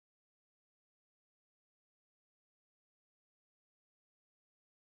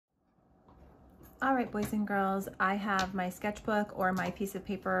All right, boys and girls, I have my sketchbook or my piece of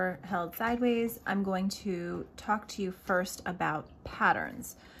paper held sideways. I'm going to talk to you first about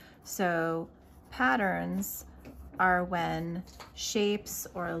patterns. So patterns are when shapes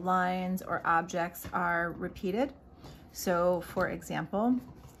or lines or objects are repeated. So for example,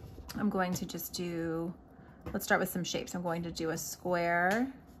 I'm going to just do, let's start with some shapes. I'm going to do a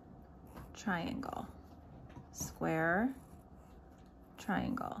square, triangle, square,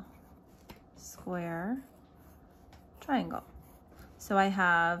 triangle, square, triangle. So I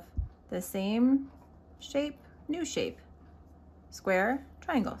have the same shape, new shape, square,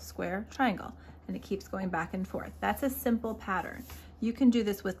 triangle, and it keeps going back and forth. That's a simple pattern. You can do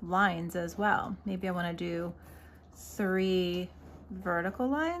this with lines as well. Maybe I want to do 3 vertical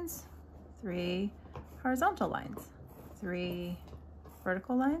lines, 3 horizontal lines, 3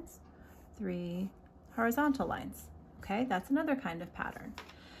 vertical lines, 3 horizontal lines. Okay, that's another kind of pattern.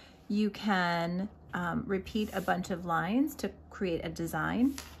 You can repeat a bunch of lines to create a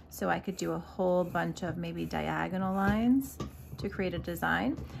design. So I could do a whole bunch of maybe diagonal lines to create a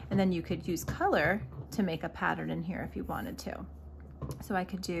design, and then you could use color to make a pattern in here if you wanted to. So I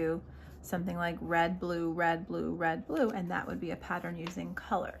could do something like red, blue, red, blue, red, blue, and that would be a pattern using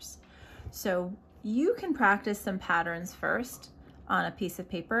colors. So you can practice some patterns first on a piece of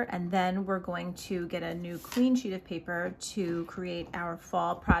paper, and then we're going to get a new clean sheet of paper to create our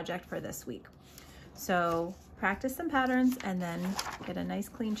fall project for this week. So practice some patterns and then get a nice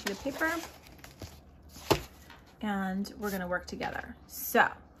clean sheet of paper, and we're going to work together. So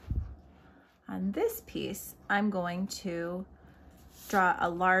on this piece, I'm going to draw a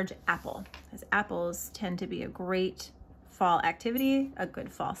large apple, because apples tend to be a great fall activity, a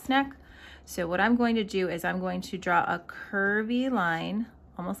good fall snack. So what I'm going to do is I'm going to draw a curvy line,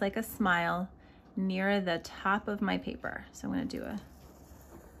 almost like a smile, near the top of my paper. So I'm going to do a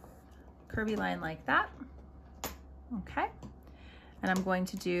curvy line like that. Okay. And I'm going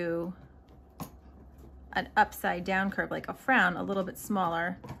to do an upside down curve, like a frown, a little bit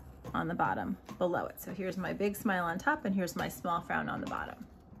smaller on the bottom below it. So here's my big smile on top, and here's my small frown on the bottom.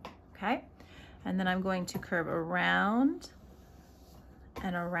 Okay. And then I'm going to curve around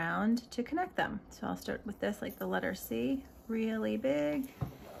and around to connect them. So I'll start with this, like the letter C, really big.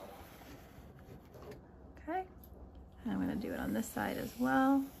 Okay, and I'm going to do it on this side as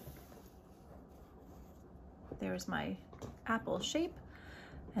well. There's my apple shape,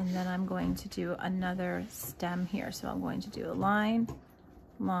 and then I'm going to do another stem here. So I'm going to do a line,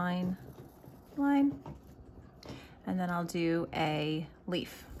 line, line, and then I'll do a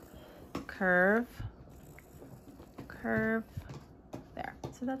leaf. Curve, curve, there.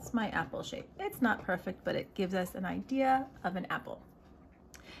 So that's my apple shape. It's not perfect, but it gives us an idea of an apple.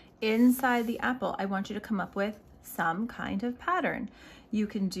 Inside the apple, I want you to come up with some kind of pattern. You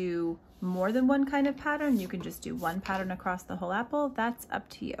can do more than one kind of pattern. You can just do one pattern across the whole apple. That's up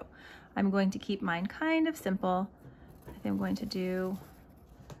to you. I'm going to keep mine kind of simple. I think I'm going to do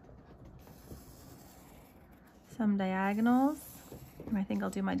some diagonals. I think I'll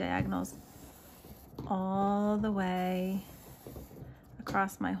do my diagonals all the way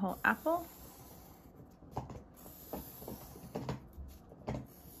across my whole apple.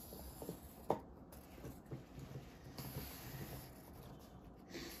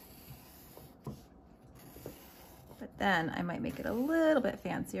 But then I might make it a little bit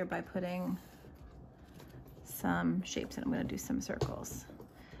fancier by putting some shapes in. I'm going to do some circles.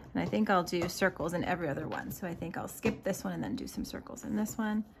 And I think I'll do circles in every other one. So I think I'll skip this one and then do some circles in this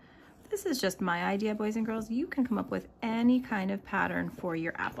one. This is just my idea, boys and girls. You can come up with any kind of pattern for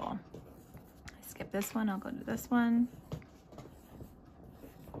your apple. I skip this one, I'll go to this one.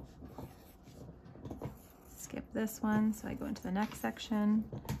 Skip this one, so I go into the next section,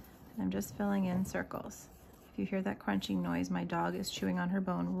 and I'm just filling in circles. If you hear that crunching noise, my dog is chewing on her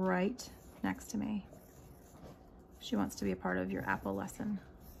bone right next to me. She wants to be a part of your apple lesson.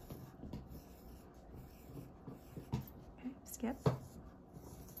 Okay, skip.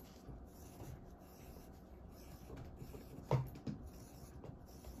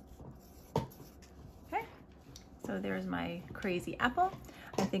 So there's my crazy apple.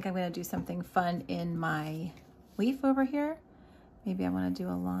 I think I'm going to do something fun in my leaf over here. Maybe I want to do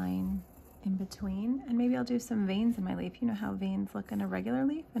a line in between, and maybe I'll do some veins in my leaf. You know how veins look in a regular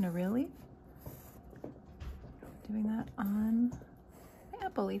leaf and a real leaf? Doing that on my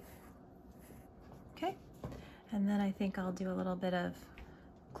apple leaf. Okay, and then I think I'll do a little bit of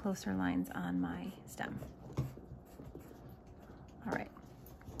closer lines on my stem. All right.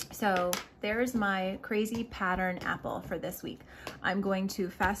 So there's my crazy pattern apple for this week. I'm going to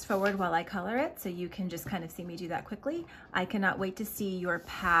fast forward while I color it so you can just kind of see me do that quickly. I cannot wait to see your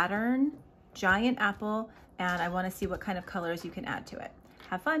pattern giant apple, and I want to see what kind of colors you can add to it.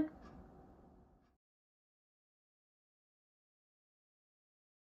 Have fun.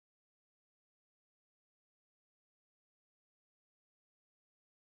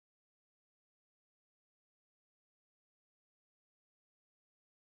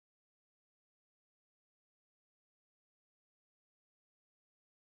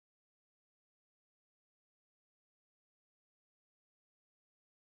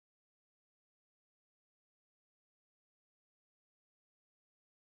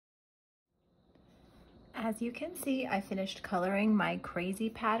 As you can see, I finished coloring my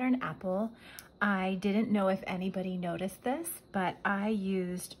crazy pattern apple. I didn't know if anybody noticed this, but I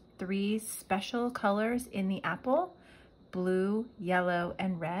used 3 special colors in the apple: blue, yellow,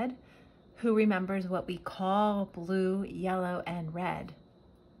 and red. Who remembers what we call blue, yellow, and red?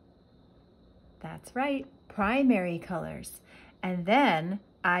 That's right, primary colors. And then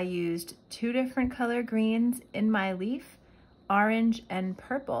I used 2 different color greens in my leaf, orange and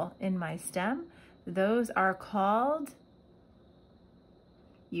purple in my stem. Those are called,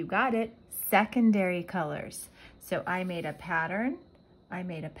 you got it, secondary colors. So I made a pattern, I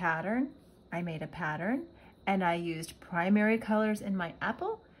made a pattern, I made a pattern, and I used primary colors in my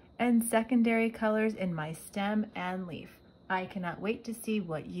apple and secondary colors in my stem and leaf. I cannot wait to see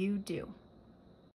what you do.